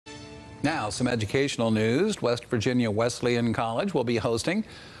Now, some educational news. West Virginia Wesleyan College will be hosting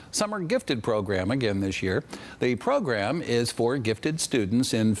Summer Gifted program again this year. The program is for gifted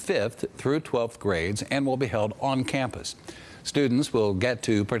students in 5th through 12th grades and will be held on campus. Students will get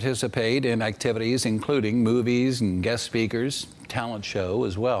to participate in activities including movies and guest speakers, talent show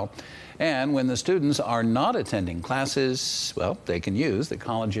as well. And when the students are not attending classes, well, they can use the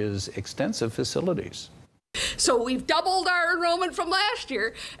college's extensive facilities. So we've doubled our enrollment from last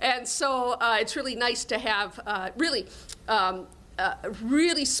year, and so it's really nice to have a really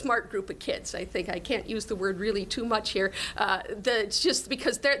smart group of kids. I think I can't use the word really too much here. It's just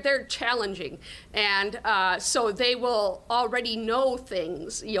because they're challenging, and so they will already know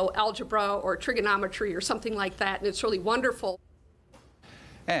things, algebra or trigonometry or something like that, and it's really wonderful.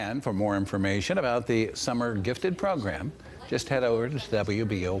 And for more information about the Summer Gifted program, just head over to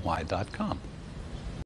WBOY.com.